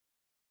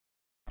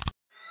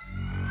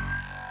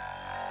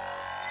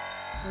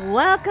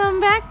Welcome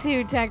back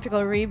to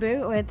Tactical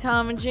Reboot with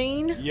Tom and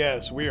Jean.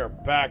 Yes, we are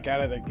back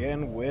at it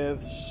again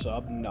with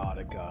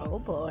Subnautica. Oh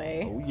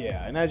boy. Oh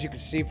yeah, and as you can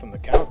see from the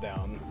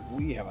countdown,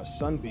 we have a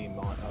sunbeam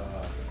on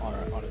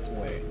its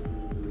way.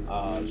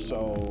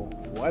 So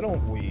why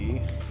don't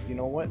we, you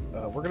know what,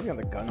 we're gonna be on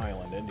the gun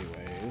island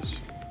anyways.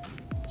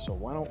 So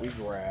why don't we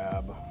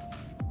grab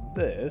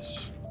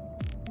this?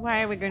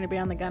 Why are we going to be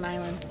on the gun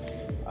island?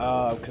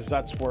 Because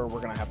that's where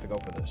we're gonna have to go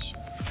for this.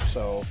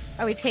 So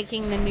Are we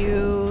taking the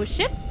new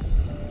ship?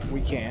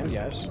 we can,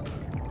 yes.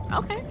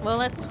 Okay, well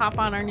let's hop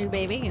on our new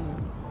baby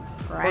and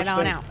ride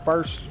on out.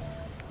 First,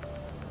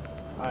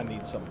 I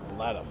need some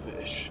bladder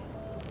fish.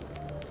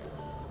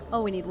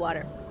 Oh, we need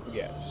water.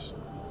 Yes.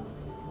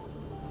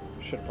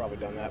 Should have probably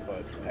done that,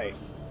 but hey,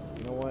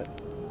 you know what?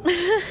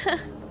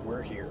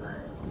 We're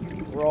here.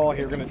 We're all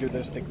here gonna do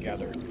this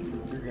together.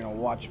 You're gonna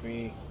watch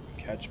me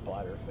catch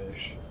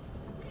bladderfish.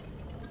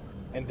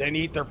 And then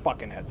eat their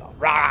fucking heads off.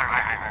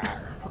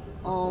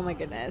 Oh my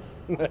goodness.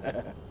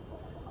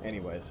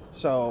 Anyways,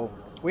 so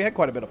we had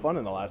quite a bit of fun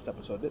in the last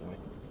episode, didn't we?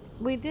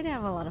 We did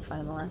have a lot of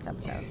fun in the last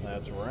episode.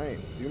 That's right.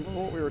 Do you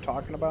remember what we were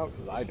talking about?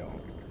 Because I don't.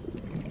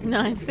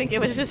 No, I think it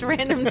was just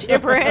random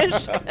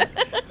gibberish. There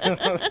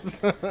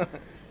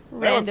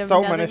were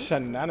so many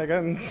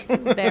shenanigans.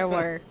 There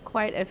were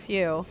quite a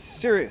few.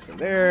 Seriously,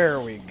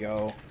 there we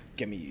go.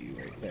 Give me you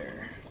right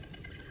there.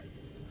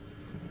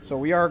 So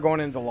we are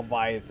going into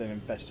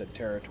Leviathan-infested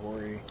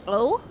territory.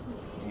 Oh?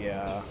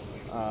 Yeah.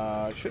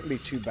 Shouldn't be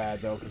too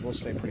bad, though, because we'll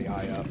stay pretty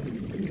high up.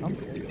 Come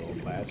here, you little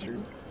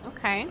bastard.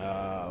 Okay.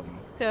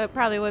 So it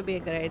probably would be a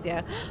good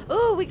idea.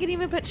 Ooh, we could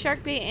even put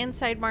shark bait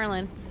inside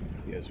Marlin.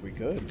 Yes, we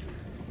could.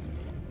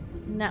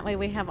 And that way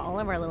we have all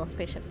of our little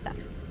spaceship stuff.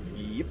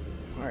 Yep.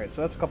 All right,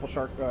 so that's a couple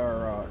shark...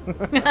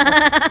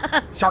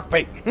 shark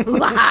bait!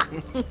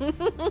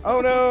 Oh,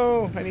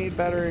 no! I need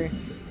battery.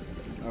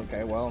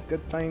 Okay, well,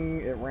 good thing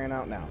it ran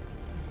out now.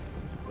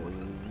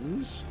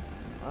 'Cause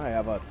I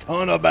have a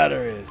ton of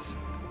batteries.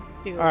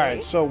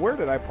 Alright, so where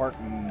did I park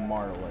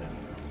Marlin?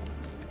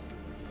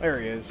 There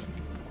he is.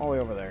 All the way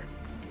over there.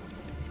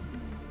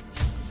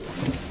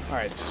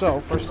 Alright, so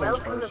first things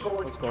first.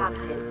 Let's go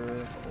over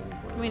here.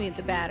 We need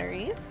the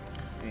batteries.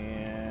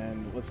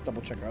 And let's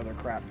double check our other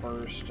crap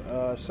first.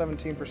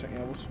 17%.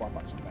 Yeah, we'll swap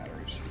out some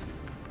batteries.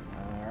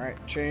 Alright,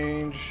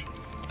 change.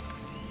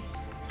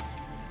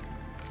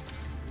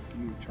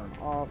 You turn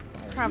off.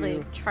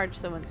 Probably charge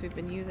the ones we've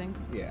been using.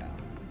 Yeah.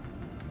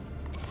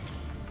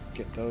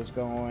 Get those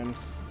going.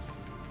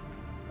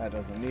 That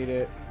doesn't need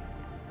it.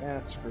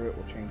 Eh, screw it.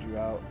 We'll change you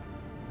out.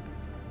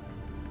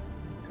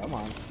 Come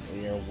on.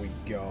 There we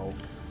go.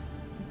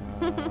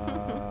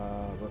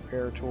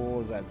 Repair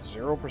tool is at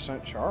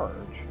 0%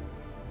 charge.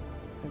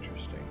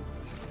 Interesting.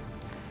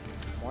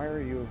 Why are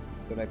you...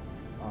 Did I...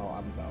 Oh,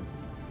 I'm dumb.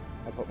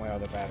 I put my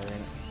other battery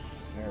in it.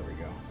 There we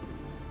go.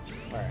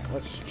 Alright,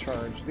 let's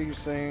charge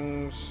these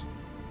things.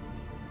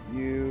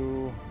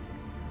 You.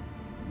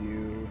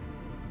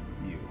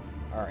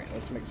 Alright,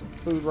 let's make some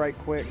food right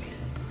quick.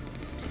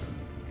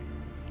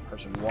 Or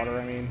some water,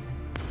 I mean.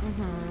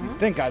 Mm-hmm. You'd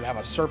think I'd have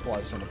a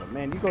surplus in it, but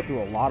man, you go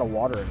through a lot of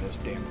water in this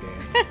damn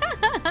game.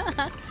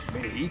 I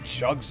mean, he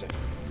chugs it.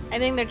 I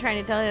think they're trying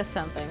to tell us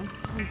something.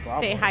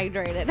 Stay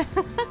hydrated.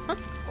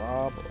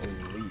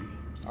 Probably.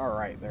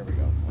 Alright, there we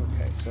go.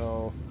 Okay,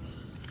 so...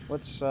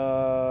 let's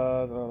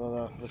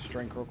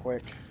drink real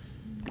quick.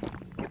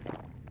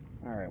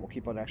 Alright, we'll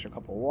keep an extra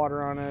couple of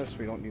water on us.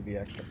 We don't need the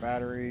extra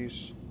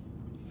batteries.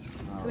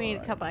 Do we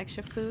need a couple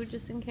extra food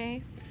just in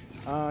case?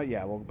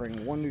 Yeah, we'll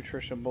bring one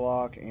nutrition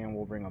block and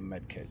we'll bring a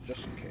med kit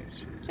just in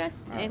case.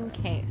 Just in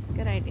case.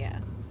 Good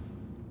idea.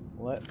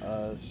 Let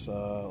us,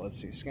 let's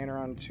see, scanner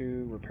on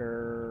 2,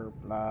 repair,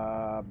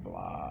 blah,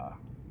 blah.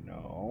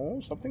 No,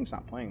 something's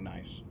not playing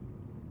nice.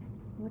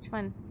 Which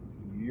one?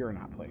 You're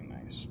not playing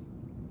nice.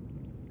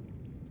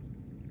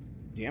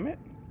 Damn it.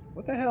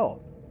 What the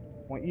hell?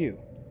 I want you.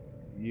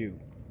 You.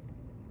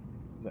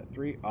 Is that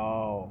 3?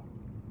 Oh.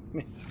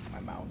 My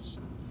mouse.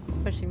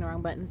 Pushing the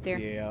wrong buttons, dear.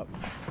 Yep.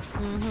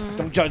 Mm-hmm.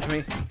 Don't judge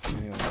me.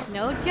 Anyway.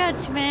 No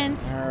judgment.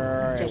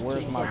 Alright,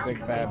 where's my big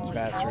bad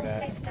bastard at?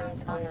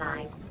 Systems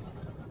online.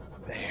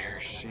 There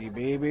she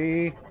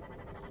be.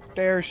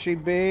 There she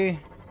be.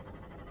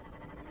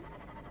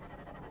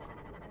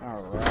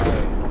 Alright.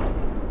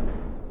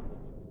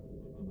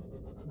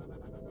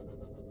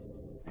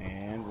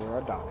 And we're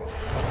a dock.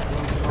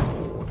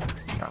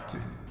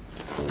 Captain,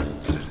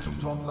 all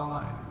systems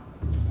online.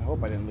 I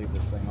hope I didn't leave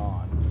this thing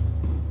on.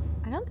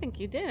 I don't think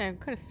you did. I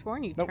could have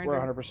sworn you Nope, turned we're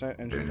it. 100%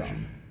 engines off.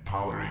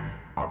 Powering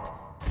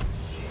up.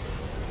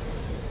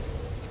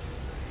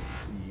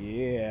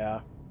 Yeah.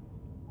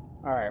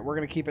 Alright, we're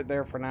going to keep it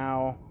there for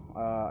now.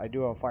 I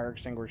do have a fire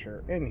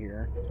extinguisher in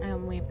here.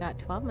 And we've got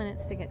 12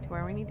 minutes to get to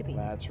where we need to be.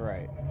 That's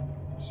right.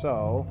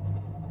 So,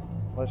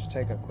 let's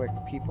take a quick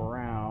peep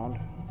around.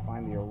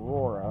 Find the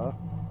Aurora.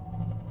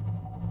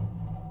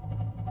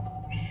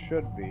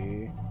 Should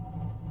be.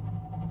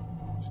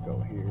 Let's go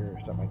here.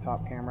 Is that my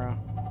top camera?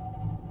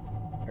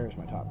 There's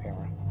my top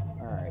camera.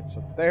 Alright,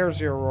 so there's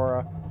the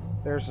Aurora.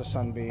 There's the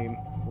Sunbeam.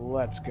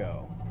 Let's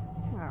go.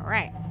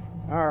 right.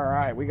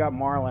 Alright, we got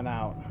Marlin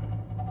out.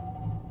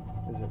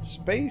 Is it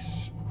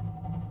space?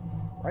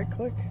 Right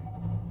click?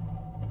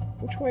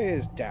 Which way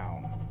is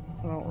down?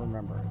 I don't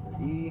remember. Is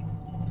it E?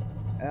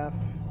 F?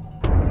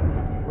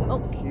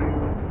 Oh. Q?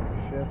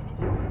 Shift?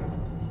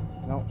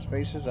 Nope,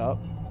 space is up.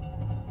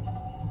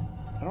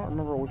 I don't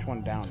remember which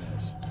one down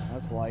is.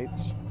 That's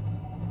lights.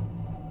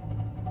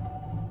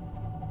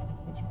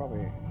 That's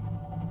probably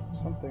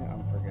something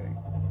I'm forgetting.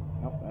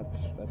 Nope,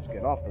 that's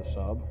get off the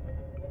sub.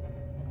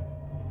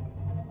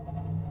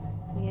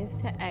 Use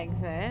to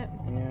exit.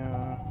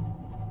 Yeah.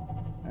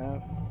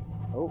 F.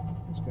 Oh,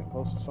 it's getting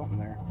close to something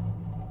there.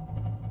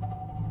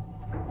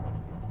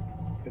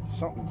 It's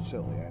something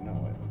silly, I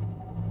know it.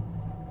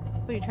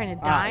 What, are you trying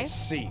to dive?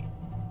 C.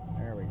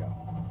 There we go.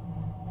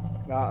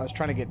 I was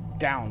trying to get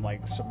down,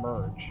 like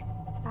submerge.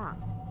 Ah.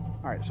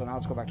 Alright, so now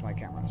let's go back to my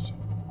cameras.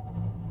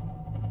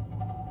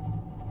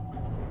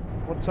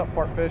 What's up,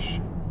 fartfish?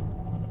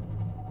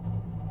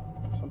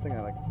 Something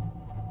like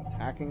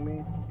attacking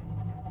me?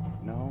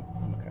 No?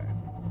 Okay.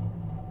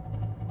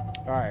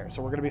 Alright,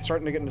 so we're going to be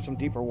starting to get into some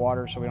deeper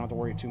water, so we don't have to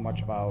worry too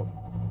much about,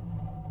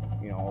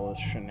 you know, all this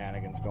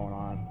shenanigans going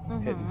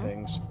on, hidden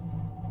things.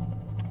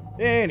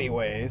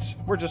 Anyways,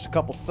 we're just a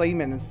couple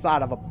seamen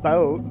inside of a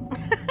boat.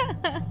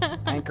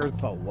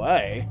 Anchors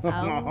away.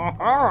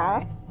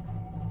 Oh.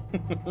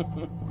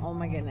 Oh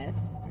my goodness.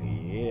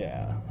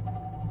 Yeah.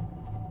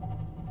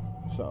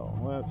 So,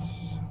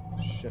 let's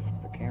shift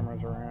the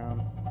cameras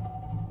around.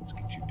 Let's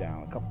get you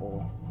down a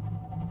couple.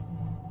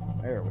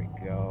 There we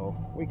go.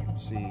 We can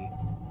see.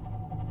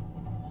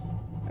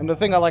 And the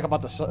thing I like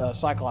about the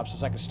Cyclops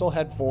is I can still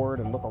head forward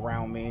and look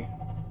around me.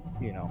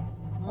 You know,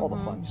 all the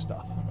fun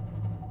stuff.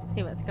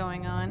 See what's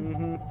going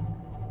on.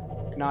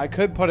 Now I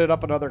could put it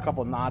up another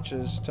couple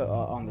notches to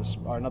on this,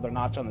 or another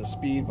notch on the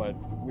speed, but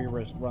we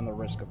run the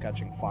risk of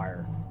catching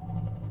fire,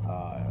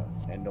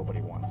 and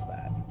nobody wants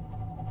that.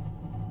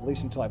 At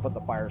least until I put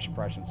the fire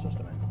suppression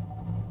system in.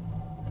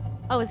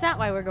 Oh, is that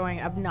why we're going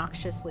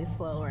obnoxiously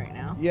slow right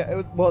now?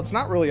 Yeah, well, it's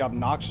not really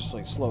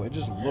obnoxiously slow. It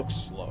just looks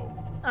slow.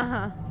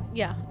 Uh-huh.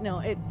 Yeah, no,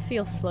 it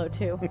feels slow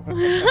too.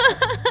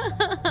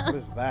 What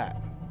is that?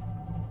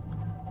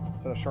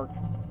 Is that a shark?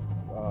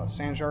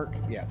 Sand shark?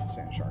 Yeah, it's a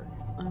sand shark.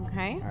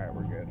 Okay. All right,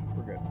 we're good.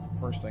 We're good.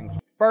 First things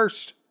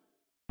first.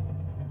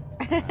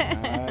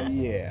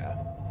 Yeah.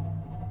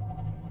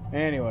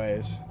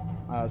 Anyways,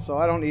 so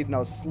I don't need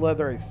no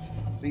slithery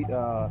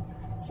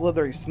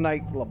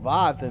snake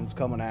leviathans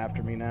coming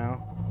after me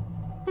now.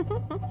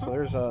 So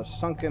there's a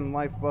sunken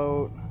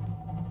lifeboat.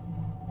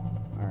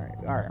 All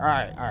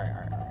right.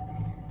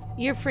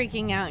 You're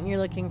freaking out and you're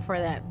looking for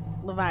that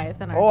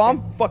Leviathan, Oh,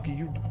 aren't I'm fucking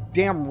you.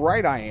 Damn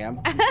right I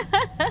am.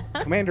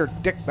 Commander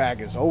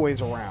Dickbag is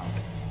always around.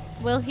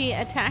 Will he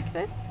attack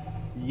this?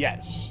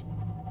 Yes.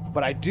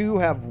 But I do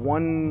have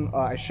one,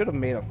 I should have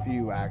made a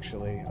few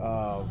actually,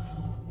 of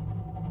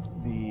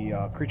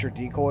the creature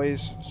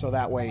decoys, so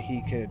that way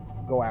he could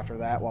go after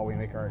that while we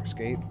make our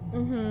escape.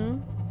 Mm-hmm.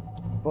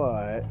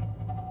 But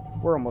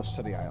we're almost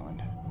to the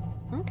island.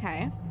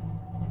 Okay.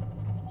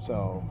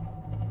 So,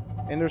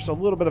 and there's a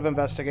little bit of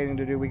investigating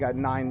to do. We got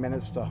 9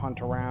 minutes to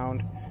hunt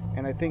around,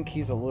 and I think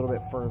he's a little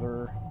bit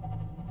further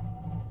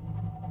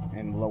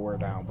and lower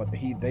down, but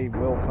they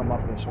will come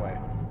up this way.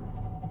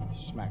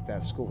 Smack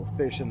that school of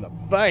fish in the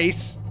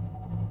face.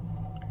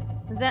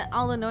 Is that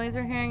all the noise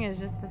we're hearing is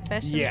just the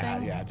fish and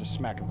things? Yeah, just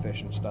smacking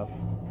fish and stuff.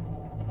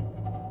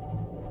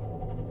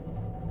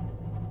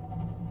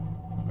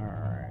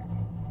 Alright.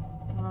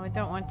 Well, we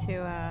don't want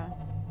to,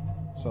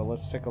 So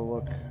let's take a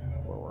look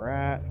where we're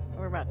at.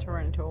 we're about to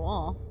run into a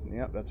wall.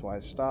 Yep, that's why I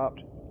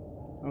stopped.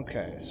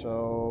 Okay,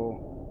 so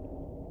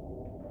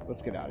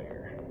let's get out of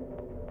here.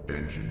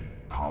 Engine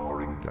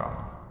powering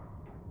down.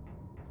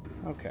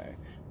 Okay.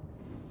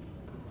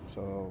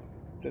 So,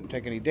 didn't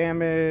take any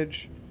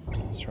damage.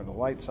 Let's turn the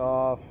lights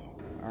off.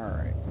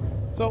 Alright.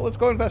 So, let's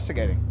go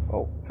investigating.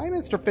 Oh, hi,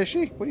 Mr.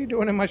 Fishy. What are you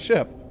doing in my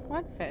ship?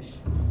 What fish?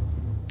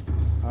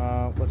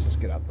 Let's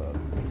just get out the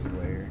easy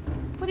way here.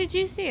 What did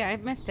you see? I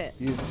missed it.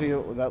 You see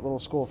that little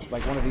school,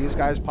 like one of these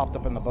guys popped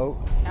up in the boat?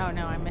 Oh,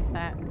 no, I missed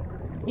that.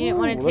 You didn't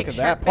want to Look take at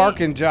shark that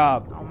parking bait?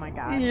 job. Oh, my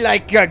God.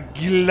 Like a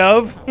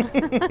glove.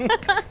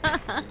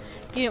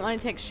 You didn't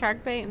want to take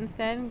shark bait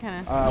instead and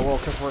kind of... Well,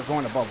 because we're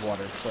going above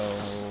water, so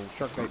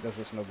shark bait does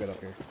us no good up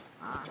here.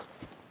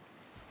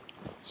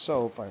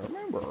 So, if I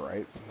remember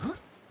right,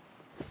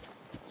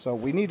 so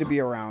we need to be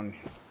around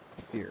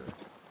here.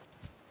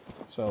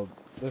 So,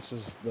 this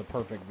is the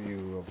perfect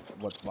view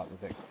of what's about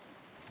to take.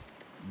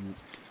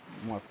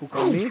 You want to fook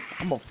on me?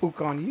 I'm going to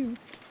fook on you.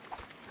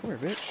 Come here,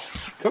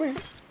 bitch. Come here.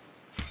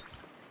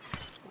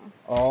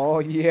 Oh,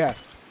 yeah.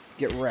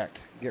 Get wrecked.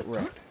 Get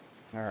wrecked.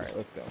 All right,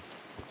 let's go.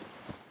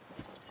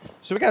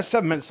 So we got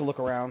 7 minutes to look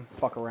around,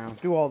 fuck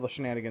around, do all the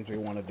shenanigans we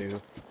want to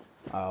do,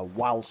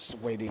 whilst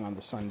waiting on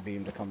the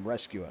sunbeam to come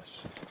rescue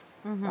us.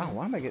 Wow,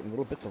 why am I getting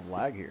little bits of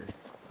lag here?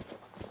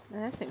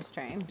 That seems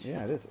strange.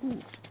 Yeah, it is.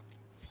 Ooh.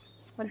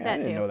 What does I that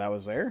do? didn't know that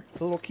was there. It's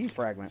a little key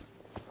fragment.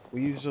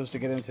 We use those to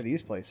get into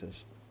these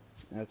places.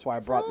 And that's why I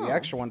brought the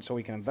extra one so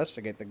we can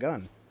investigate the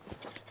gun.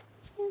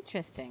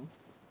 Interesting.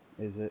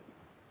 Is it?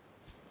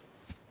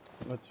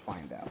 Let's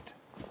find out.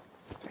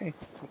 Hey,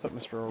 what's up,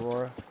 Mr.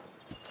 Aurora?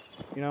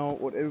 You know,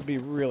 what it would be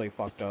really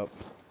fucked up,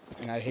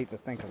 and I'd hate to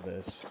think of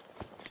this,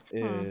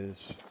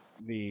 is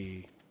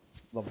the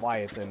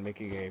Leviathan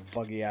making a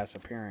buggy-ass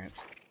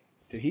appearance.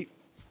 Did he...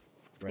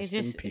 Rest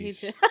in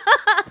peace.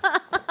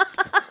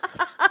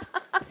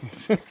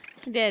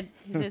 He did.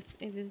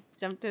 He just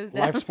jumped his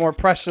down. Life's more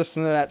precious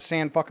than that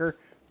sand fucker.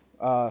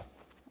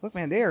 Look,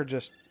 man, they are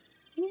just...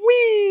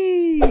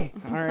 Whee!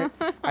 Alright.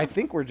 I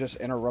think we're just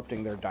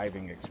interrupting their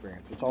diving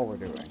experience. That's all we're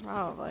doing.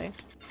 Probably.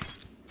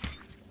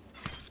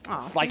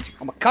 Slice you.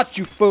 I'm gonna cut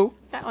you, fool!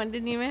 That one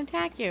didn't even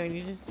attack you, and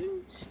you just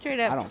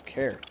straight up... I don't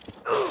care.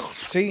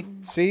 See?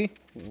 See?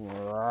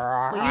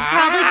 Well, you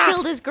probably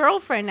killed his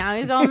girlfriend now.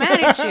 He's all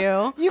mad at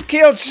you. You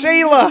killed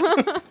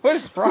Sheila! What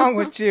is wrong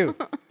with you?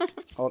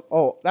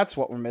 Oh, that's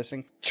what we're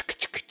missing. It's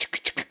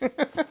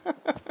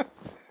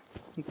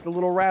the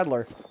little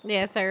rattler.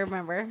 Yes, I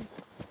remember.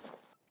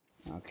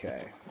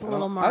 Okay. The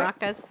little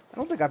maracas. I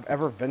don't think I've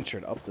ever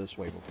ventured up this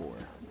way before.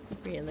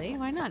 Really?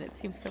 Why not? It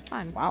seems so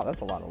fun. Wow,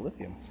 that's a lot of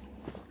lithium.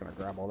 I'm gonna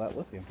grab all that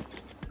lithium.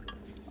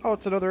 Oh,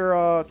 it's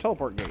another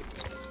teleport gate.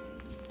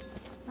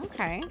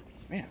 Okay.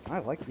 Man, I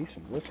like me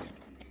some lithium.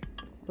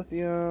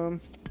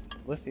 Lithium.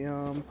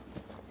 Lithium.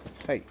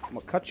 Hey, I'm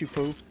gonna cut you,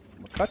 fool.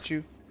 I'm gonna cut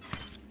you.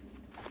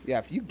 Yeah,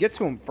 if you get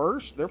to them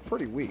first, they're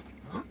pretty weak.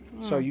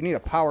 So you need a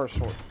power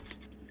source.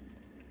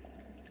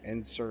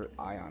 Insert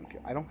ion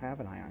cube. I don't have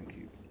an ion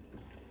cube.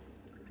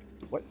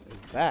 What is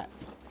that?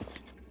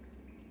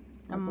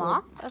 A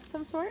moth of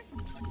some sort?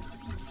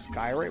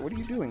 Skyray, what are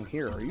you doing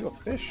here? Are you a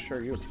fish or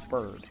are you a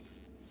bird?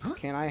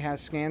 Can I have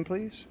scan,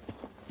 please?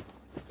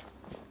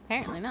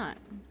 Apparently not.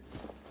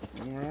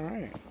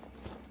 Alright.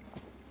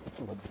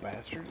 Little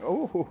bastard.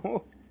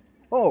 Oh.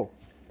 Oh.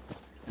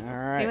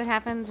 Alright. See what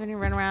happens when you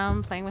run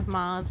around playing with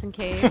moths and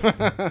caves? I'm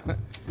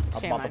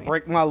about to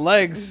break my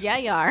legs. Yeah,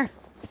 you are.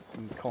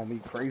 You can call me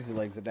Crazy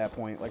Legs at that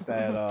point. Like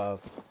that,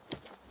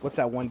 what's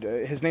that one?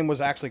 His name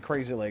was actually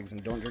Crazy Legs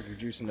and Don't Drink Your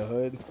Juice in the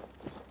Hood.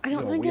 I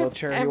don't think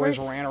wheelchair. I've He always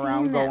ever ran seen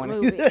around that going.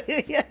 movie.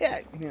 Yeah.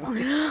 You know.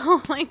 Oh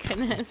my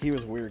goodness. He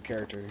was a weird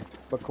character,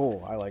 but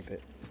cool. I liked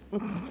it.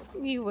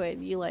 You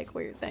would. You like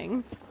weird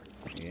things.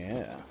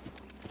 Yeah.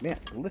 Man,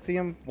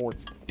 lithium for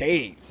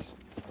days.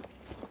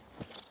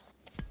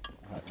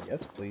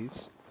 Yes,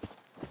 please.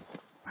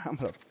 I'm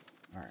gonna...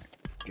 Alright,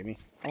 give me...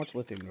 How much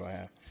lithium do I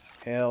have?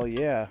 Hell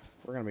yeah.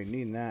 We're gonna be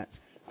needing that.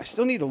 I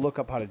still need to look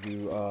up how to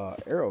do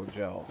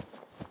aerogel.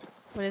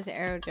 What is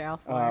aerogel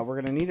for? We're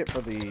gonna need it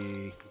for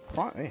the...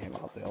 Prawn... Hey,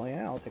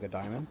 I'll take a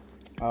diamond.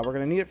 We're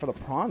gonna need it for the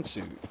prawn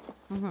suit.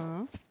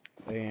 Mm-hmm.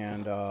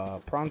 And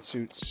prawn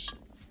suit's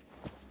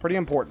pretty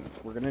important.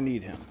 We're gonna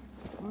need him.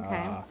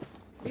 Okay.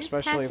 You're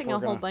Especially passing if we're a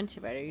whole gonna... bunch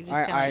of it. Are you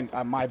just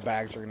gonna... my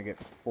bags are gonna get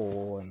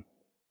full and...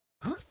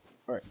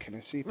 Alright, can I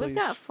see, please? We've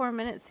got 4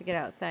 minutes to get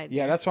outside.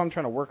 Yeah, that's what I'm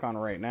trying to work on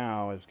right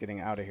now, is getting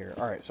out of here.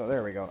 Alright, so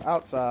there we go.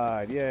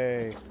 Outside,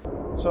 yay.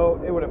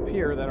 So, it would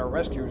appear that our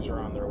rescuers are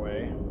on their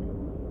way.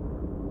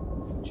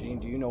 Gene,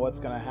 do you know what's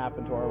going to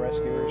happen to our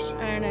rescuers?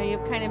 I don't know.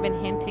 You've kind of been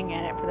hinting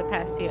at it for the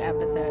past few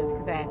episodes,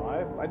 because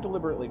I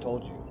deliberately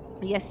told you.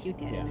 Yes, you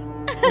did.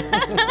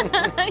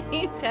 Yeah.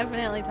 You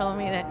definitely told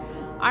me that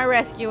our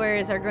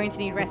rescuers are going to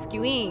need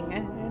rescuing.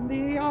 In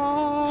the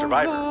arms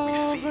Survivor, we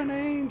see of an you.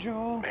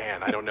 angel.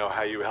 Man, I don't know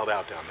how you held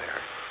out down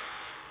there.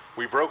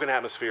 We broke an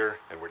atmosphere,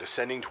 and we're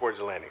descending towards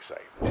the landing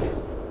site.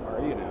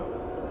 Are you now?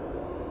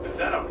 Is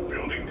that a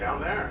building down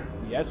there?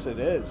 Yes, it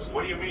is.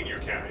 What do you mean you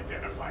can't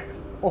identify it?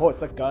 Oh,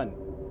 it's a gun.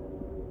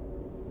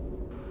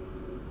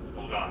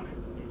 Hold on.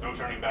 No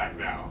turning back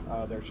now.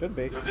 There should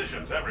be.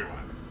 Positions,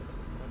 everyone.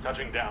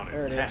 Touching down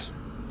There in it 10, is.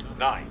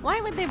 9.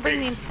 Why would they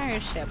bring the 8. entire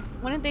ship?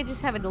 Wouldn't they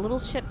just have a little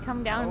ship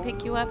come down and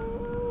pick you up?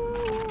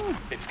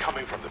 It's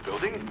coming from the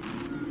building?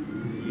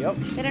 Yep.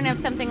 They don't have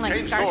something like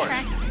Change Star course.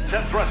 Trek?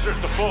 Set thrusters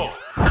to full.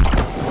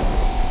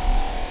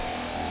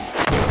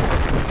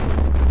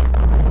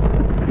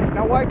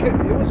 Now, why could...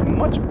 It was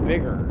much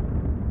bigger.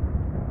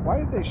 Why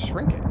did they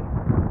shrink it? I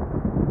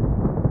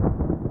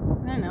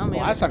don't know. Maybe.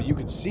 Last time you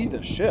could see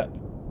the ship.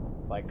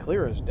 Like,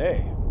 clear as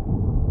day.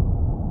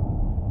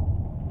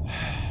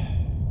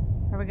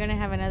 Are we going to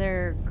have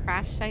another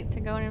crash site to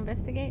go and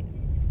investigate?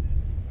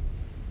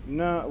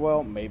 No,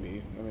 well,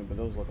 maybe. I mean, but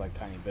those look like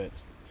tiny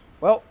bits.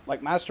 Well,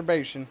 like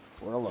masturbation,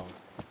 we're alone.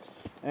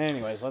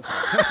 Anyways, let's go.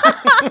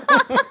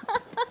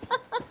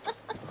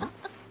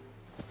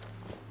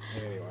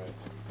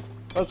 Anyways,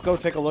 let's go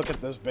take a look at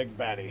this big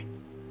baddie.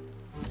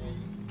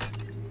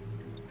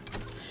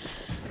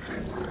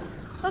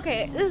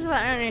 Okay, this is what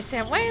I don't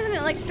understand. Why isn't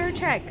it like Star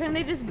Trek? Couldn't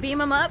they just beam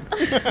them up?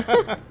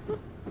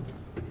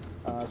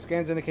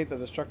 Scans indicate that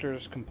the structure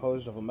is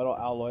composed of a metal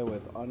alloy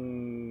with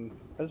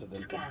unprecedented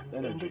Scans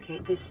energy.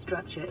 indicate this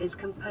structure is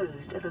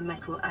composed of a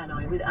metal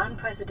alloy with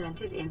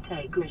unprecedented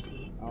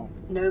integrity. Oh.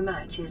 No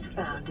match is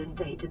found in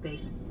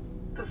database.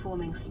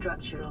 Performing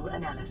structural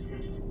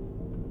analysis.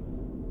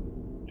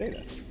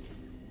 Data.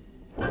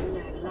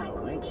 Unknown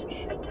language.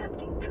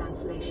 Attempting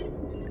translation.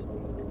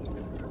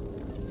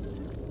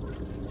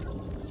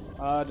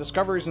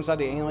 Discoveries inside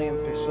the alien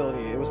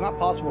facility. It was not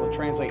possible to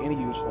translate any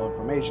useful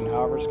information.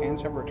 However,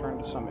 scans have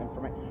returned to some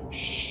information.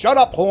 Shut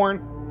up, Horn!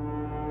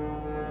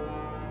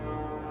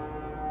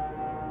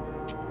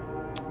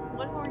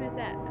 What horn is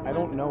that? I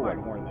don't know what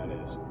horn that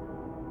is.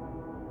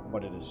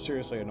 But it is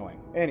seriously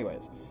annoying.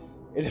 Anyways,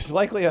 it is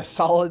likely a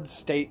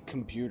solid-state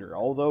computer.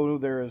 Although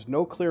there is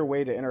no clear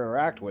way to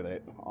interact with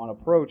it, on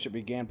approach it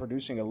began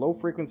producing a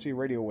low-frequency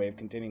radio wave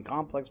containing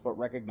complex but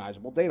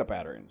recognizable data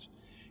patterns.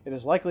 It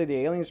is likely the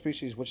alien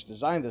species which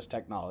designed this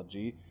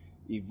technology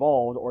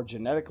evolved or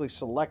genetically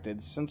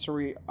selected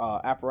sensory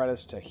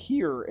apparatus to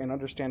hear and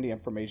understand the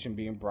information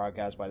being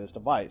broadcast by this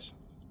device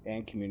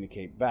and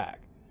communicate back.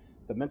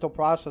 The mental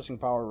processing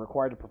power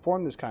required to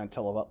perform this kind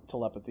of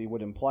telepathy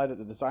would imply that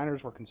the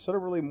designers were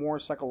considerably more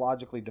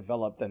psychologically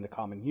developed than the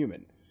common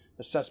human.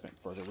 Assessment,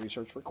 further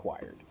research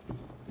required.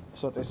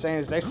 So what they're saying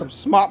is they some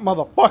smart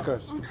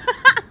motherfuckers.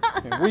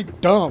 And we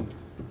dumb.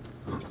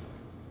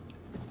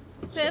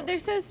 So if they're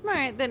so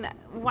smart, then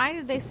why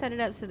did they set it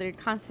up so they're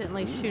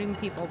constantly shooting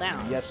people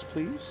down? Yes,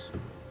 please.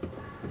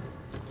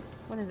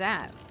 What is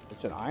that?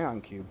 It's an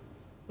ion cube.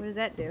 What does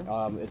that do?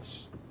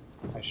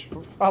 I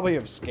should probably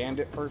have scanned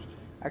it first.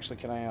 Actually,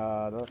 can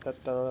I,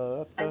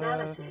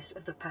 Analysis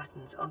of the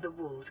patterns on the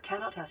walls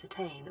cannot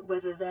ascertain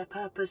whether their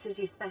purpose is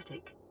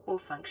aesthetic or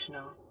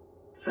functional.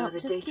 Further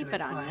just data keep it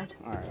on you. required.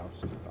 Alright,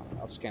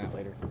 I'll scan it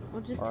later.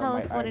 Well, just Or tell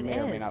us what I it may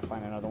or may is. not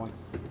find another one.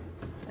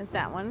 Is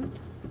that one?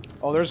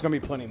 Oh, there's going to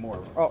be plenty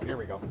more. Oh, here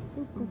we go.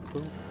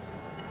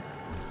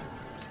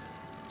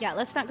 Yeah,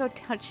 let's not go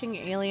touching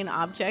alien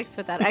objects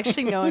without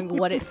actually knowing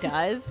what it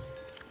does.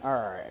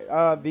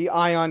 Alright, the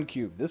ion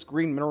cube. This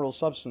green mineral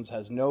substance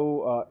has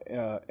no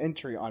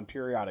entry on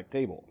periodic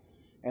table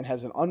and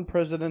has an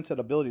unprecedented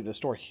ability to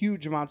store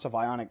huge amounts of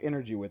ionic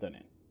energy within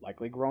it.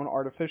 Likely grown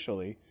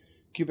artificially,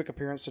 cubic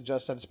appearance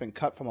suggests that it's been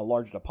cut from a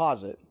large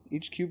deposit.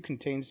 Each cube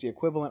contains the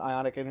equivalent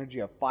ionic energy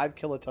of 5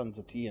 kilotons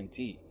of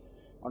TNT.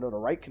 Under the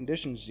right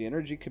conditions, the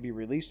energy could be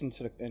released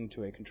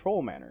into a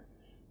control manner.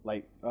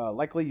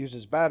 Likely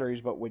uses batteries,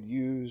 but would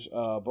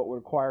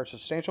require a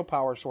substantial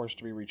power source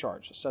to be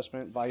recharged.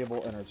 Assessment: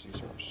 valuable energy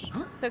source.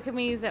 So can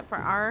we use it for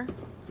our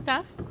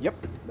stuff? Yep,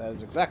 that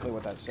is exactly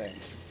what that's saying.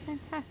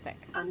 Fantastic.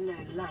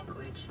 Unknown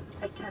language.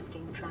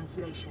 Attempting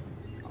translation.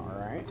 All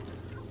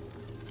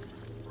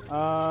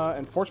right.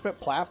 Enforcement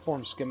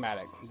platform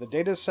schematic. The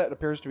data set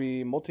appears to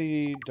be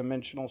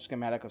multi-dimensional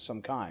schematic of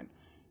some kind.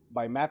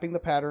 By mapping the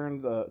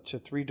pattern to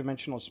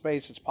three-dimensional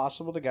space, it's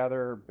possible to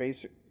gather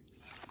basic...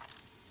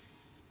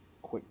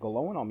 Quit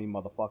glowing on me,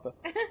 motherfucker.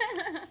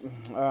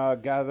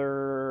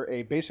 Gather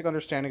a basic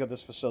understanding of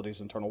this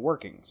facility's internal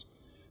workings.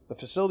 The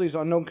facility's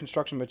unknown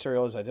construction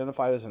material is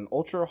identified as an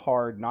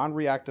ultra-hard,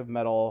 non-reactive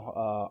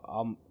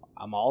metal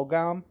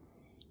amalgam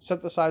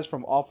synthesized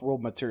from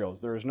off-world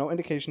materials. There is no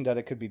indication that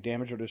it could be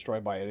damaged or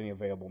destroyed by any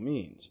available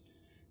means.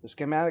 The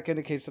schematic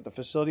indicates that the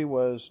facility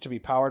was to be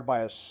powered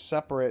by a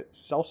separate,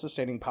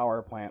 self-sustaining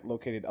power plant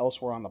located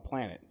elsewhere on the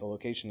planet. The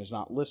location is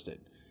not listed,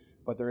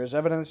 but there is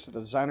evidence that the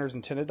designers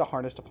intended to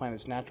harness the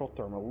planet's natural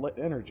thermal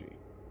energy.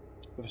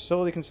 The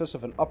facility consists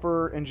of an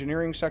upper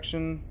engineering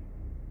section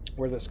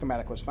where the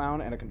schematic was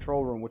found and a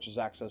control room which is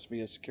accessed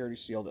via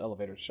security-sealed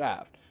elevator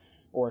shaft,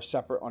 or a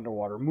separate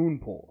underwater moon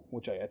pool,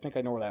 which I think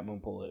I know where that moon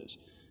pool is,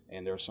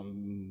 and there's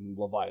some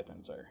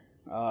leviathans there.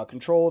 The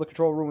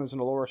control room is in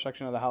the lower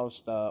section of the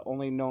house. The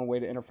only known way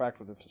to interact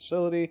with the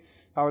facility.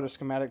 However, the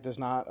schematic does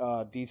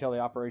not detail the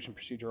operation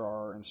procedure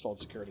or installed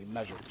security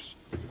measures.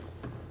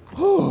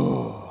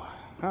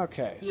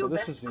 Okay, so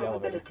this is the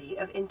elevator. Your best probability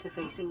of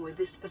interfacing with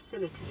this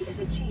facility is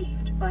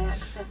achieved by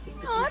accessing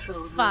the Oh, that's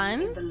control room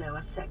fun. in the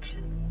lower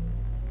section.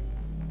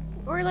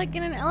 Or like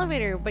in an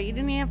elevator, but you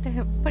didn't even have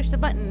to push the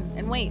button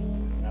and wait.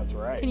 That's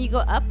right. Can you go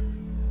up?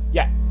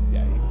 Yeah, you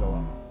can go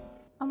up.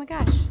 Oh my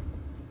gosh.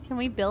 Can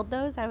we build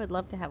those? I would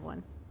love to have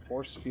one.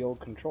 Force field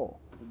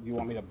control. You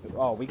want me to...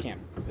 Oh, we can't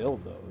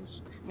build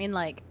those. I mean,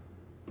 like,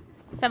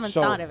 someone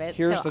So, thought of it.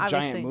 here's so the giant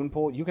obviously... moon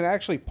pool. You can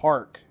actually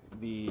park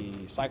the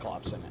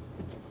Cyclops in it.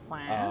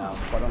 Wow.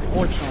 But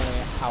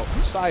unfortunately,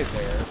 outside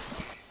there...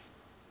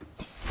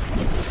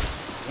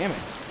 Damn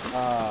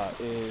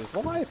it. Is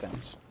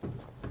Leviathans.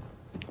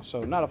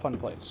 So, not a fun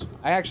place.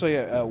 I actually,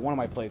 one of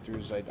my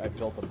playthroughs, I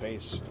built a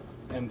base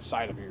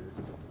inside of here.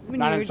 When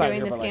Not you were inside doing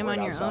here, this but, like, game right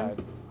on your outside.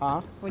 own?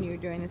 Huh? When you were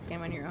doing this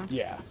game on your own?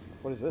 Yeah.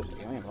 What is this?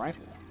 Alien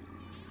rifle?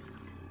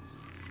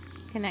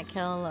 Can that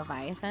kill a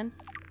Leviathan?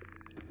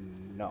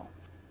 No.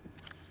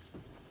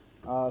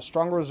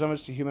 Stronger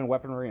resemblance to human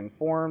weaponry and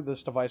form.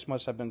 This device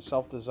must have been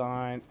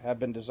designed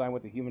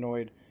with the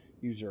humanoid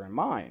user in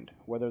mind.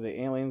 Whether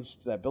the aliens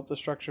that built the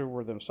structure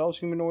were themselves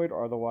humanoid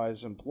or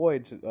otherwise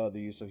employed the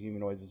use of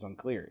humanoids is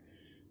unclear.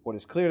 What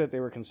is clear that they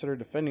were considered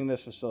defending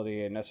this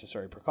facility a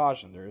necessary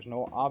precaution. There is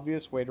no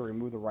obvious way to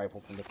remove the rifle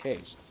from the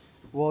case.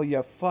 Well,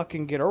 you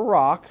fucking get a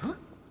rock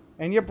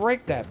and you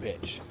break that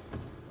bitch.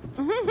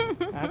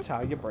 That's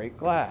how you break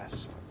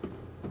glass.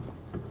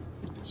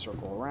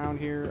 Circle around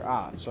here.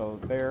 So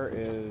there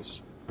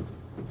is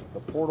the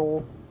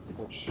portal,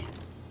 which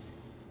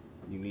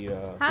you need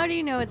a... How do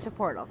you know it's a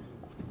portal?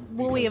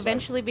 Will we because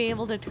eventually be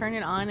able to turn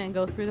it on and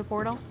go through the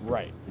portal?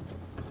 Right.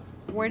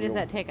 Where does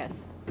that take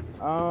us?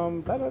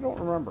 That I don't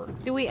remember.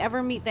 Do we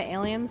ever meet the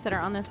aliens that are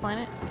on this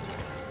planet?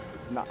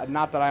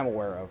 Not that I'm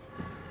aware of.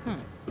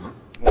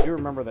 I do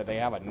remember that they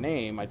have a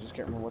name. I just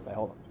can't remember what the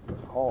hell they're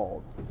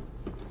called.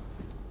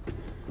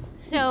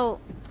 So,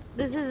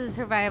 this is a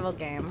survival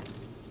game,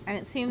 and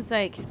it seems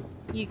like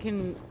you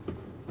can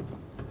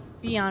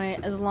be on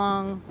it as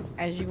long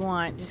as you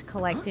want, just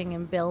collecting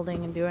and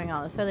building and doing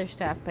all this other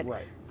stuff. But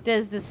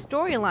does the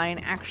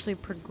storyline actually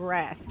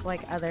progress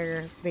like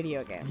other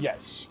video games?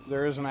 Yes,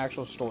 there is an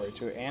actual story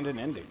to it and an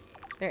ending.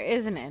 There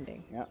is an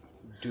ending. Yeah.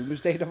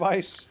 Doomsday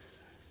device.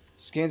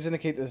 Scans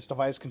indicate that this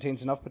device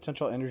contains enough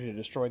potential energy to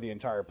destroy the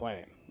entire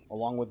planet,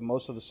 along with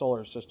most of the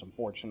solar system.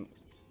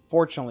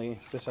 Fortunately,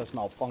 this has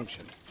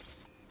malfunctioned.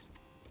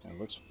 It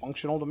looks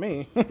functional to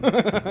me.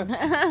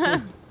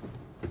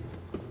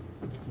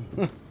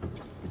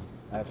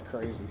 That's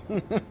crazy.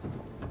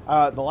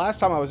 The last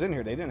time I was in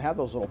here, they didn't have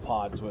those little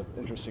pods with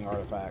interesting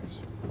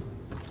artifacts.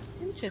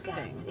 Interesting.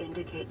 Scans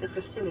indicate the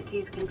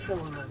facility's control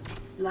room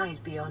lies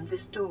beyond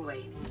this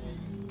doorway.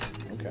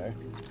 Okay.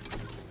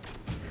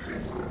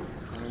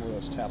 How many of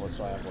those tablets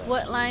do I have left?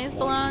 What lies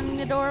beyond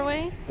the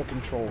doorway? The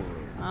control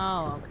room.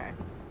 Oh, okay.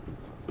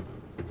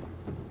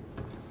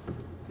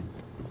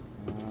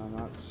 I'm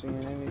not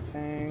seeing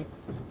anything.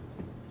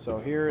 So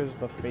here is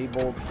the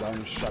fabled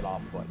gun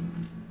shut-off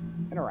button.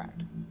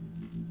 Interact.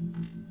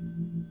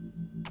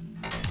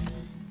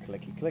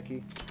 Clicky,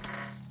 clicky.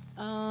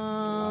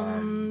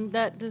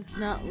 That does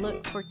not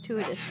look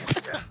fortuitous.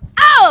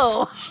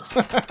 Ow!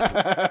 What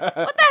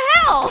the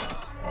hell?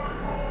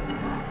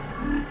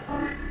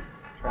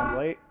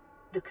 Translate.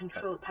 The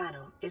control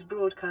panel is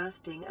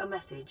broadcasting a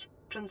message.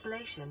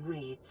 Translation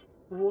reads,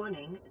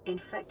 "Warning,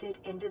 infected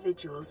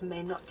individuals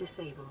may not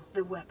disable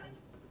the weapon.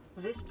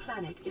 This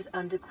planet is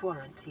under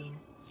quarantine."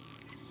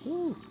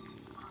 Ooh.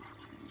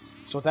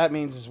 So what that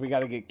means is we got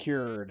to get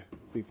cured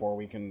before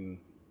we can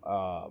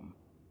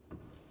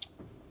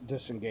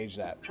disengage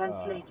that.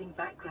 Translating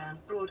background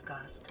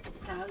broadcast.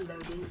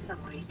 Downloading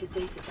summary to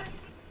data bank.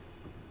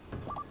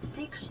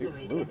 Seek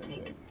fluid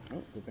intake.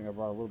 Oh, good thing I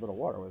brought a little bit of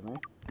water with me.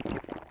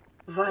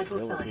 Vital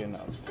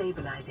signs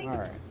stabilizing. All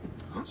right.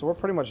 So we're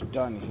pretty much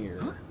done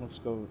here. Let's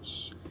go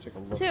take a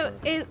look. So,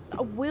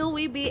 will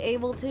we be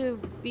able to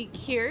be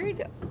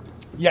cured?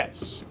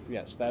 Yes.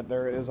 Yes, that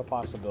there is a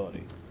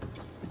possibility.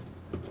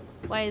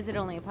 Why is it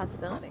only a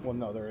possibility? Well,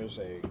 no, there is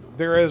a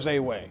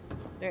way.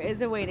 There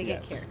is a way to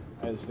get cured.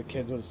 As the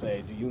kids would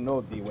say, do you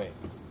know the way?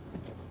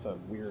 It's a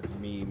weird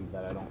meme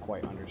that I don't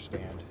quite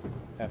understand.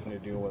 Having to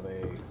do with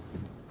a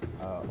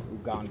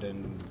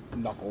Ugandan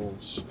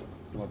Knuckles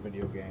from a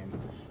video game.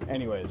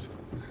 Anyways.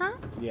 Huh?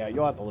 Yeah,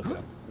 you'll have to look it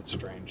up. It's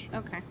strange.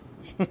 Okay.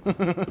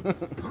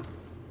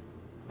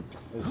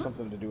 It's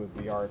something to do with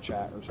VR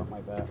chat or something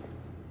like that.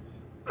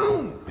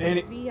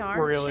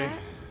 VR chat?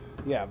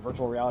 Yeah,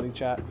 virtual reality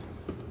chat.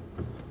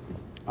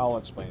 I'll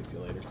explain it to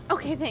you later.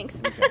 Okay, thanks.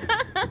 Okay.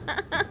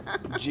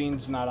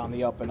 Jean's not on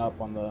the up and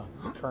up on the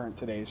current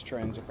today's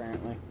trends,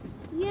 apparently.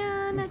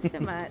 Yeah, not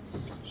so much.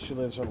 She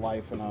lives her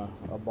life in a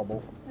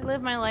bubble. I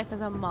live my life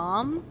as a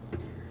mom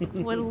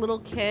with little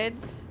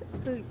kids.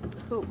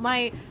 Who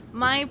my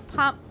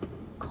pop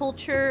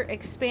culture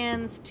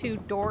expands to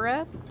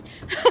Dora.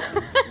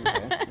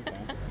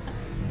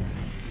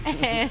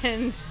 Okay.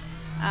 And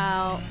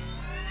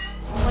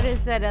what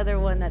is that other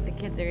one that the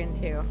kids are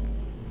into?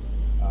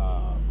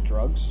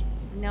 Drugs?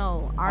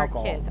 No, our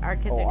Alcohol. kids. Our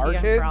kids are too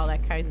young for all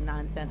that kind of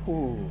nonsense.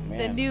 Ooh, man.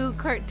 The new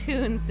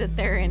cartoons that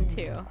they're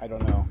into. I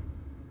don't know.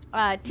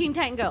 Teen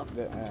Titan Go.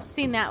 Yeah.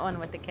 Seen that one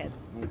with the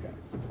kids. Okay.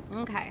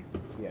 Okay.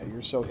 Yeah,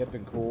 you're so hip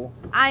and cool.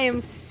 I am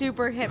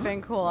super hip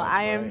and cool.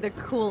 I am the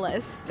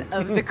coolest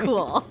of the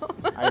cool.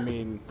 I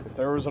mean, if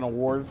there was an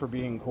award for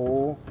being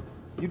cool,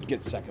 you'd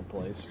get second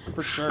place.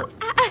 For sure.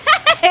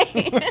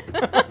 Hey!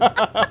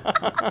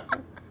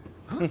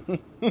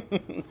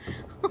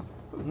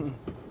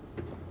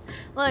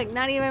 Look,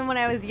 not even when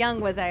I was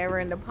young was I ever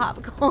into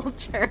pop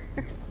culture.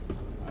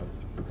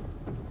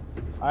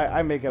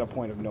 I make it a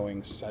point of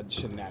knowing said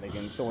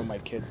shenanigans, so when my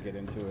kids get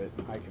into it,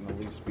 I can at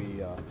least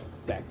be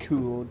that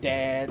cool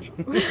dad.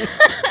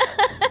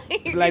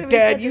 Be like,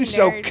 Dad, you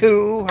so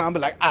cool. I'm be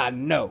like, I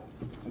know.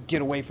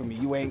 Get away from me.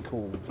 You ain't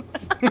cool.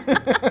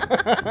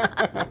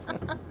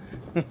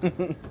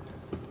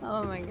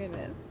 Oh my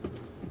goodness.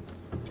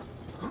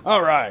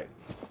 All right.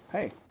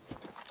 Hey.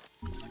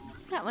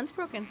 That one's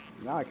broken.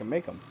 Now I can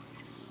make them.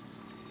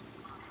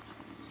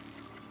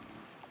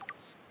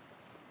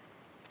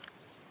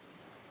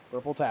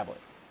 Purple tablet.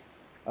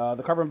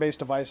 The carbon-based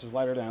device is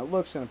lighter than it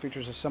looks, and it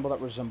features a symbol that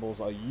resembles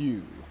a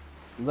U,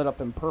 lit up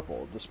in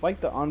purple.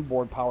 Despite the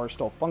onboard power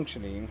still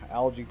functioning,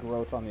 algae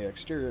growth on the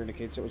exterior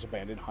indicates it was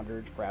abandoned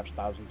hundreds, perhaps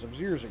thousands of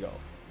years ago.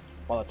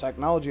 While the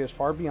technology is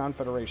far beyond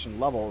Federation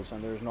levels,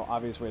 and there is no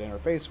obvious way to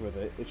interface with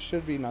it, it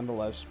should be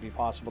nonetheless be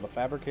possible to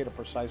fabricate a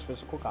precise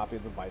physical copy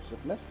of the device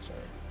if necessary.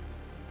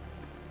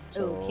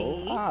 So,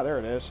 okay. There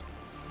it is.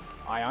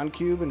 Ion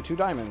cube and 2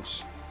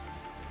 diamonds.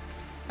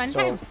 Fun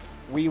times.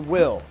 We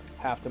will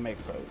have to make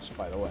those,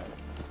 by the way.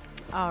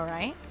 All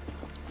right.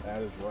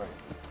 That is right.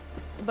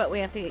 But we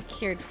have to get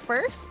cured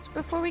first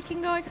before we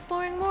can go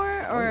exploring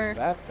more, or What is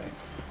that thing?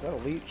 Is that a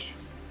leech?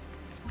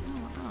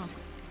 Oh,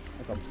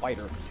 It's a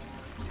biter.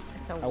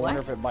 it's a I what?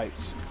 wonder if it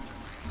bites.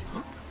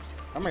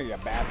 Come here, you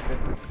bastard.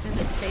 Does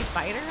it say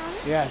biter on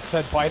it? Yeah, it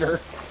said biter.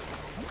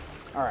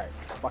 Alright,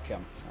 fuck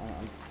him.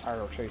 I'm tired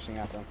of chasing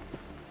after him.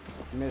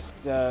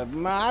 Mr.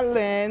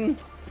 Marlin!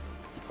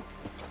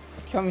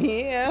 Come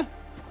here!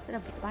 Is it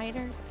a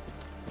biter?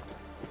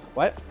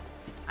 What?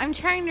 I'm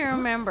trying to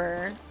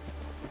remember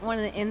one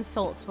of the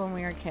insults when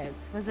we were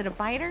kids. Was it a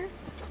biter?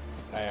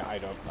 I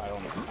don't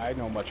I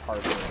know much harder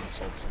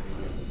insults than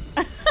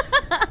you do.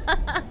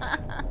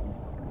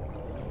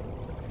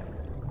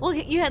 Well,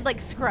 you had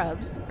like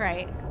scrubs,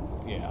 right?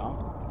 Yeah.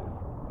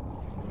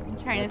 I'm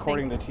trying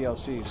According to to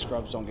TLC,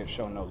 scrubs don't get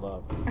shown no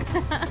love.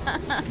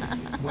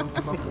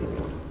 Welcome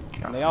aboard.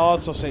 And they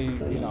also say,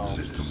 you know,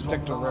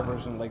 stick to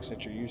rivers and lakes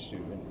that you're used to,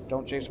 and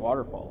don't chase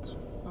waterfalls. think.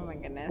 Oh my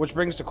goodness. Which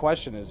brings the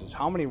question is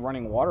how many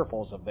running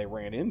waterfalls have they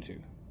ran into?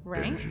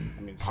 Right?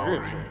 I mean,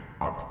 seriously.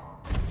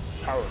 Up.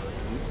 Powering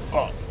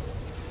up.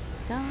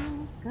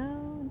 Don't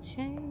go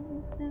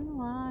chasing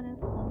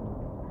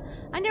waterfalls.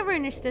 I never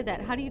understood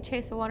that. How do you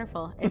chase a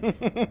waterfall?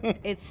 It's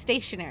it's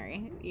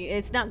stationary.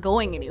 It's not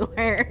going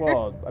anywhere.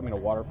 Well, I mean, a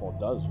waterfall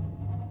does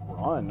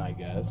run, I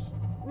guess.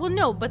 Well,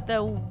 no, but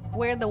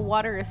where the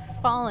water is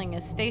falling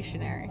is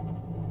stationary.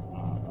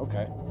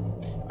 Okay.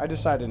 I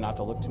decided not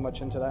to look too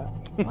much into that.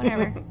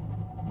 Whatever.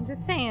 I'm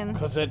just saying.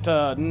 Because it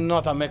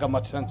not make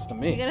much sense to You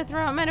me. gotta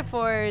throw out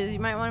metaphors. You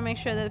might want to make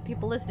sure that the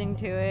people listening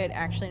to it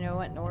actually know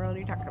what in the world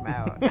you're talking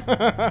about.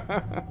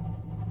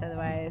 So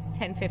otherwise,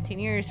 10, 15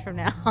 years from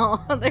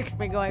now, they're gonna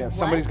be going, Yeah, what?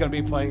 somebody's going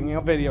to be playing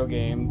a video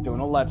game, doing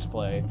a let's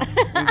play,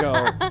 and go,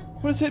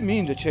 what does it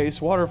mean to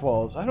chase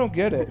waterfalls? I don't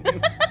get it.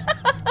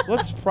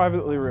 Let's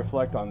privately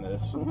reflect on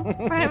this.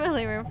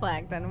 Privately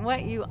reflect on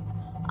what you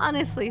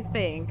honestly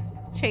think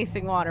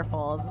chasing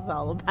waterfalls is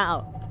all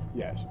about.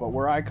 Yes, but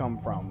where I come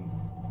from,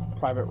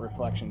 private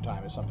reflection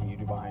time is something you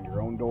do behind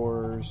your own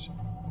doors,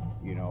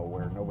 you know,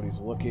 where nobody's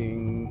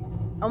looking.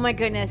 Oh my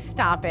goodness,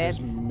 stop it.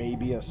 There's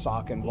maybe a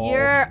sock involved.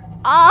 You're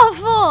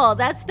awful.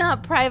 That's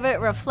not private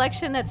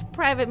reflection, that's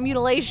private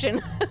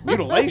mutilation.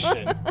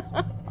 Mutilation?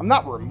 I'm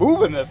not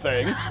removing the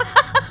thing.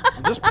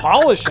 I'm just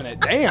polishing it.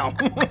 Damn.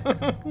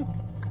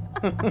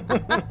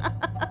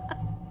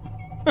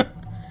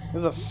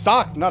 It's a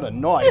sock, not a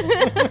knife.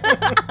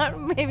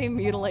 Maybe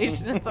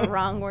mutilation is the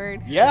wrong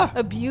word. Yeah.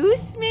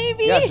 Abuse,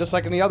 maybe? Yeah, just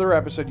like in the other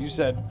episode, you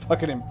said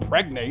fucking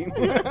impregnate.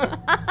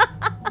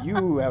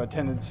 You have a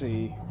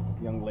tendency,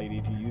 young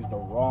lady, to use the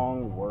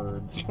wrong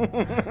words.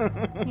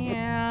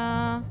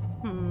 Yeah.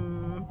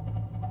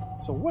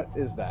 So what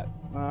is that?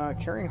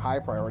 Carrying high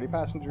priority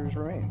passengers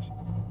remains.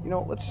 You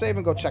know, let's save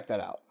and go check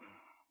that out.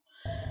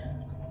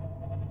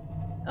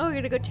 Oh, we're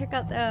gonna go check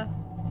out the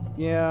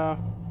Yeah,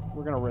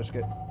 we're gonna risk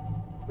it.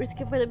 risk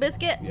it for the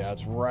biscuit. Yeah,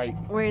 that's right.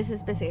 Where is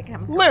this biscuit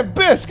coming from? Limp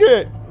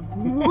Biscuit!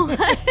 What?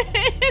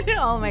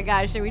 Oh my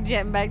gosh, should we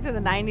jump back to the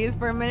 90s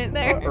for a minute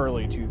there?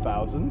 Early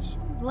 2000s.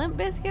 Limp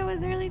Bizkit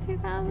was early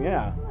 2000s?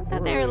 Yeah. I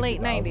thought they were early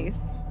late 2000s.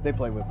 90s. They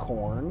played with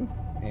Korn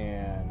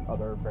and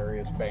other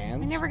various I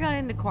bands. never got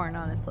into Korn,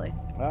 honestly.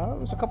 It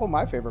was a couple of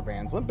my favorite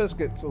bands. Limp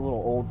Bizkit's a little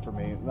old for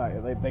me.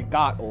 They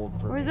got old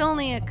for There was me.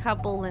 only a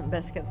couple Limp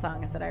Bizkit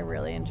songs that I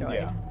really enjoyed.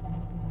 Yeah.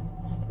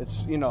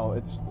 It's, you know,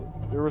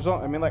 there was,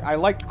 I mean, like, I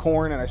liked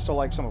Korn and I still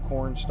like some of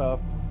Korn stuff,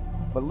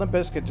 but Limp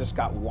Bizkit just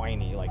got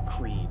whiny, like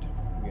Creed.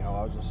 You know,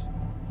 I was just,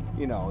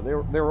 you know,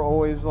 they were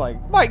always like,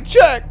 Mike,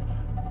 check!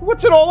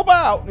 What's it all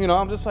about? You know,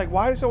 I'm just like,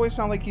 why does it always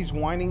sound like he's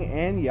whining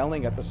and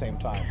yelling at the same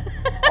time?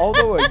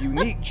 Although a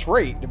unique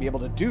trait to be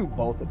able to do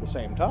both at the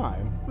same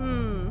time.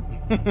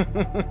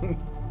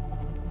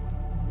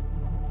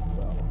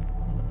 So,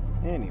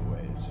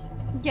 anyways.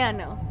 Yeah,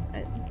 no.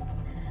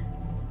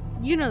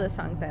 You know the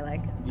songs I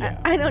like. Yeah.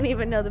 I don't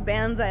even know the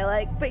bands I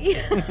like, but you.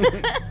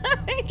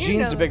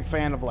 Gene's a big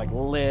fan of like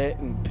Lit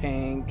and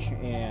Pink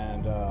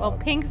and. Well,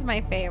 Pink's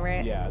my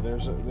favorite. Yeah,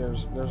 there's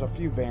a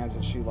few bands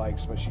that she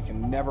likes, but she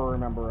can never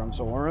remember them.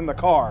 So we're in the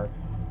car,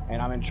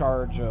 and I'm in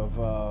charge of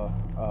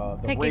the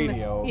Picking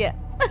radio. Yeah.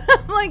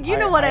 I'm like, you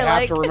know what I like. I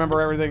have to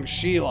remember everything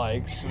she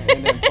likes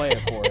and then play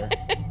it for her.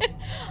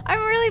 I'm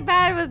really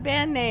bad with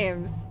band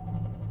names.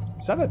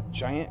 Is that a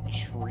giant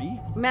tree?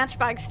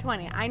 Matchbox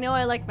 20. I know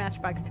I like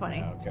Matchbox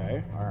 20.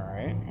 Okay, all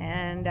right.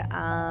 And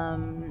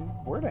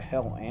Where the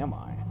hell am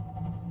I?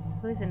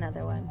 who's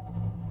another one?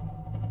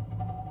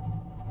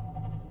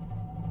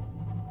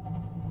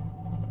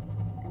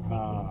 I'm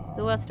thinking.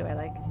 Who else do I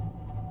like?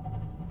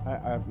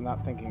 I'm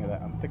not thinking of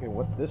that. I'm thinking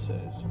what this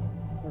is.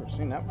 Never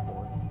seen that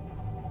before.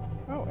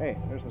 Oh, hey,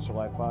 there's Mr.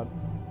 Lifepod.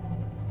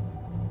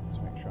 Let's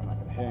make sure I'm not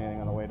going to hit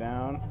anything on the way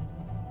down.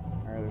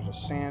 All right, there's a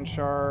sand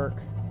shark.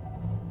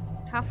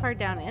 How far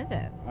down is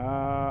it?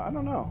 I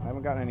don't know. I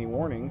haven't gotten any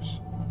warnings.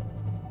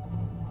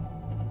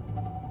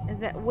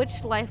 Is it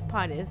which life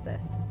pod is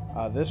this?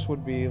 This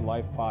would be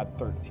Lifepod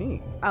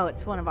 13. Oh,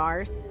 it's one of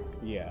ours.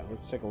 Yeah,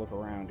 let's take a look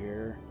around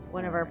here.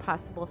 one of our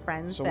possible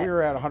friends. So that we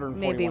were at 141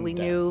 maybe we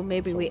death, knew,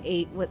 maybe so- we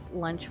ate with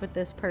lunch with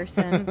this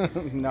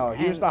person. No,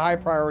 he was the high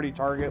priority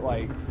target.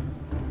 Like,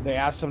 they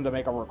asked him to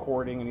make a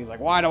recording, and he's like,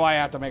 "Why do I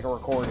have to make a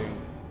recording?"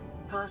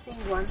 Passing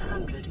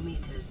 100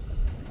 meters.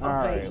 All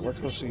right, Operating let's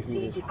go see who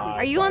efficiency this decreased. high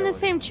Are you on the priority-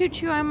 same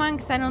choo-choo I'm on?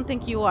 Because I don't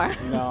think you are.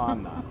 No,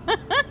 I'm not. All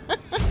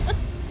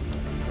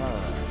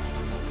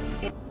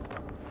right.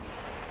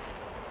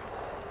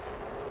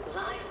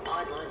 Live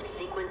pod launch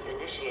sequence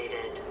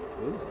initiated.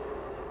 Who is it?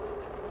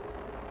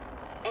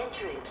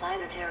 Entering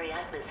planetary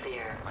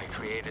atmosphere. My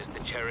creators, the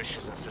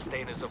cherishers and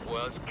sustainers of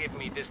worlds, give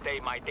me this day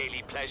my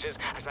daily pleasures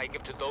as I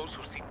give to those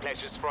who seek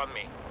pleasures from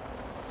me.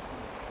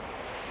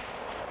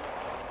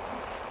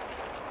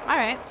 All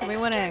right, so we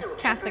want a External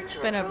Catholic temperature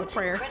spin of a approaching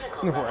prayer.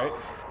 critical Right.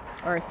 levels.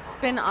 Or a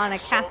spin on a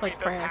Catholic Show me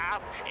the prayer.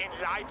 path.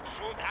 In life,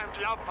 truth,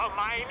 and love for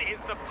mine is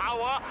the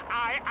power.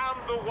 I am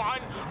the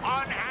one,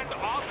 on and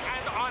off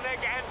and on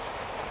again.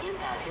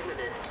 Impact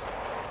imminent.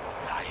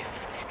 Life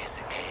is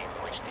a game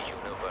which the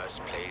universe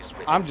plays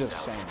with I'm itself.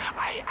 just saying.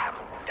 I am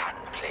done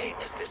playing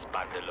as this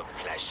bundle of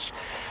flesh.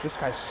 This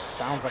guy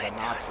sounds like a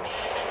Nazi.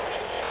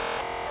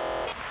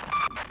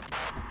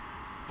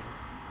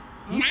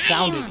 He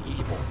sounded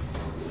evil.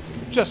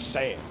 Just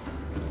saying.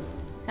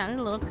 Sounded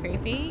a little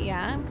creepy,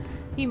 yeah.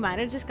 He might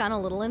have just gone a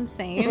little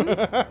insane.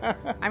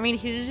 I mean,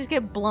 he did just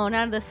get blown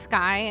out of the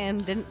sky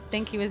and didn't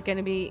think he was going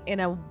to be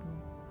in a All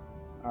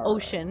right.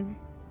 ocean.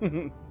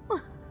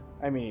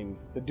 I mean,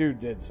 the dude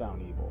did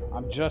sound evil.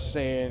 I'm just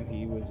saying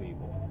he was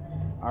evil.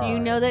 Do you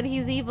know that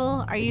he's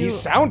evil? Are you? He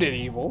sounded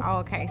evil. Oh,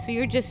 okay. So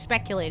you're just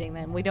speculating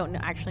then. We don't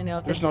actually know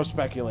if There's this no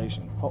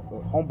speculation.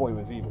 Homeboy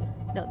was evil.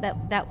 No,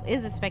 that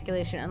is a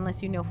speculation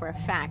unless you know for a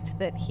fact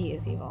that he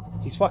is evil.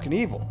 He's fucking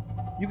evil.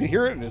 You can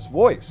hear it in his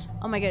voice.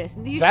 Oh my goodness.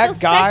 You're That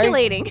still guy-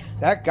 speculating.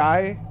 That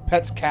guy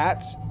pets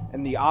cats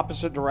in the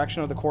opposite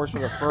direction of the course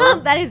of the fur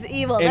That is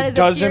evil. That and is a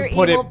doesn't pure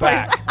put evil it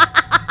back.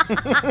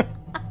 person.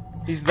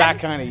 He's that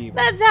kind of evil.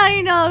 That's how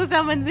you know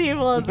someone's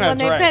evil is when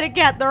That's they right. pet a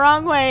cat the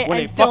wrong way When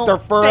and they fuck don't their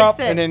fur fix up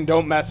it. and then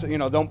don't mess it,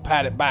 don't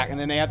pat it back, and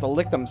then they have to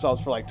lick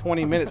themselves for like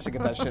 20 minutes to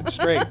get that shit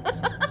straight.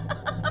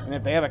 And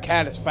if they have a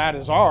cat as fat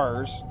as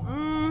ours,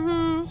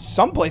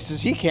 some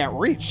places he can't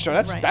reach, so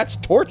that's Right. that's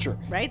torture.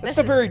 Right? That's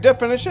This the is- very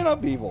definition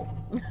of evil.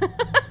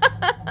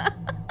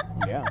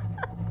 Yeah.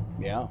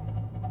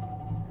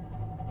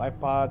 Life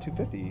pod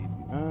 250.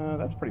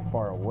 That's pretty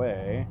far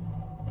away.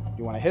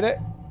 You want to hit it?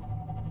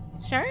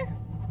 Sure.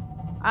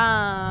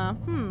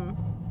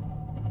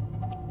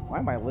 Why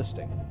am I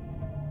listing?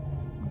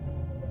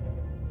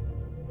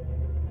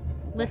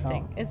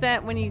 Listing. Is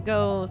that when you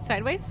go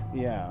sideways?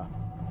 Yeah.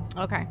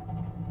 Okay.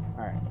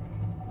 All right.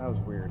 That was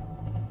weird.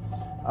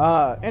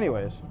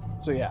 Anyways,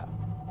 so yeah.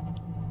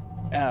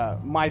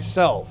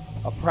 Myself,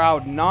 a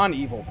proud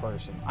non-evil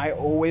person, I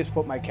always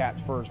put my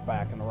cat's furs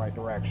back in the right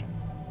direction.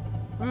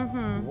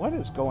 Mm-hmm. What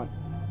is going?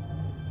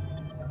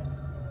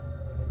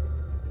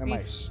 Am you I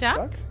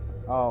stuck?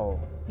 Oh,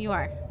 You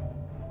are.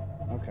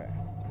 okay.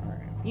 All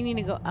right. You need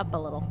to go up a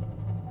little.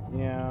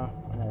 Yeah.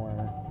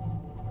 Where?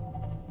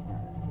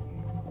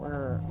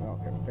 Where?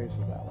 Okay, it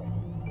faces that way.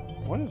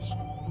 What is?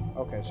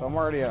 Okay, so I'm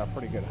already at a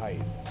pretty good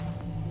height,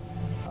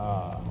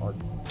 or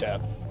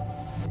depth,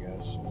 I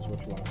guess is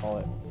what you want to call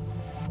it.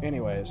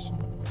 Anyways,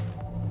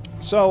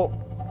 so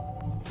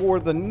for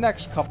the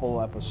next couple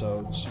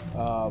episodes,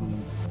 why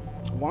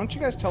don't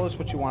you guys tell us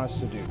what you want us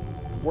to do?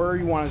 Where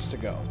you want us to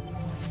go?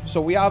 So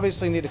we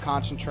obviously need to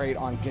concentrate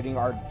on getting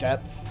our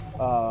depth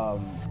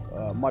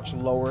much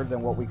lower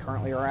than what we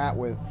currently are at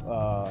with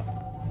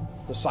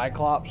the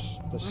Cyclops,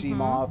 the Sea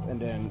Moth, and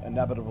then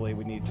inevitably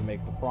we need to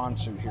make the prawn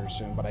suit here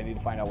soon, but I need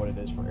to find out what it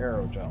is for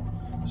aerogel.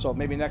 So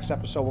maybe next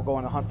episode we'll go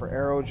on a hunt for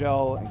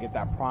aerogel and get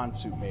that prawn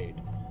suit made.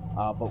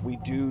 But we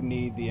do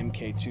need the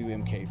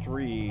MK2,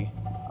 MK3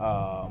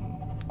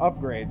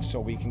 upgrade so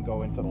we can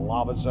go into the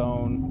lava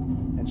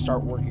zone and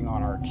start working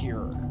on our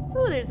cure.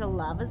 Ooh, there's a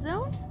lava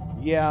zone?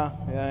 Yeah,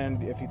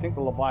 and if you think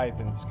the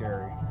Leviathan's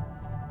scary,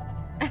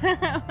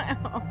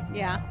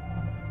 Yeah.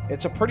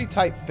 it's a pretty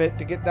tight fit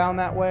to get down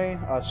that way,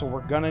 so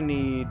we're gonna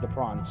need the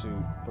prawn suit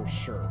for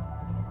sure,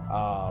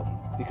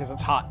 because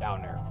it's hot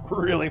down there,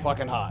 really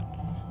fucking hot,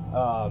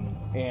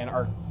 and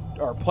our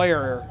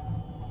player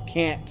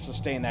can't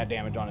sustain that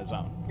damage on his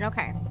own,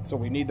 Okay. so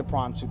we need the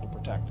prawn suit to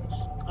protect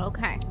us.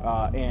 Okay.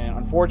 And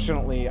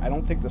unfortunately, I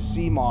don't think the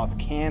Sea Moth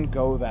can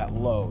go that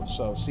low,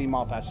 so Sea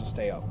Moth has to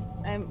stay up.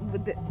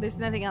 There's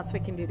nothing else we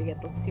can do to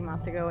get the sea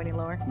moth to go any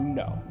lower.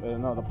 No,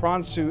 the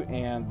prawn suit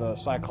and the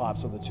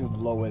Cyclops are the two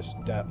lowest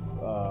depth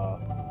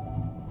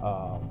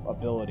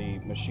ability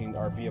machine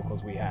or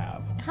vehicles we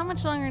have. How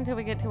much longer until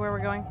we get to where we're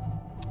going?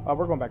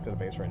 We're going back to the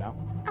base right now.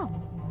 Oh,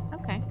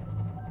 okay.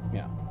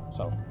 Yeah.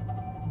 So,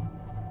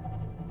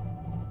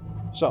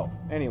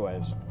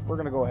 anyways, we're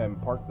gonna go ahead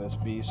and park this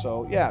beast.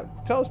 So, yeah,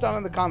 tell us down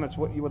in the comments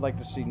what you would like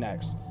to see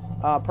next.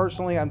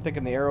 Personally, I'm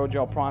thinking the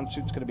aerogel prawn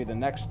suit's going to be the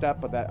next step,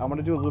 but I'm going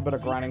to do a little bit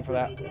of grinding for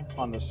that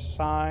on the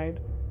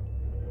side.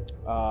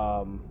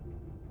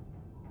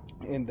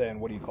 And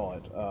then, what do you call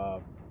it?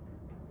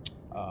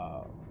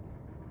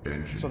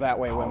 So that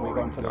way, when we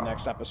go into the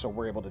next episode,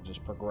 we're able to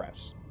just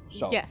progress.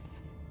 So, Yes.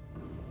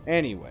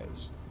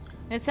 anyways.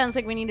 It sounds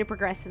like we need to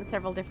progress in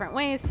several different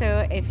ways,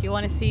 so if you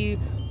want to see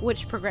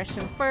which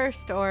progression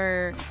first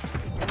or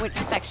which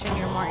section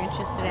you're more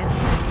interested in,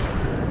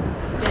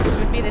 this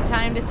would be the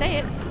time to say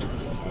it.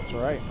 That's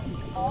right.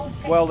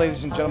 Well,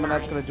 ladies and gentlemen,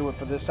 that's going to do it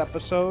for this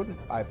episode.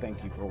 I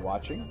thank you for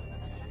watching.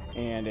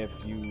 And if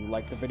you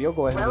like the video,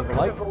 go ahead and leave a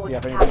like. If you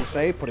have anything to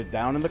say, put it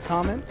down in the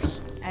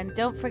comments. And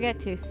don't forget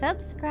to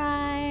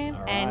subscribe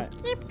All and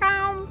right. keep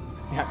calm.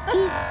 Yeah,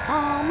 keep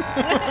calm.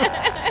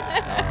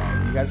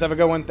 You guys have a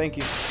good one. Thank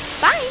you.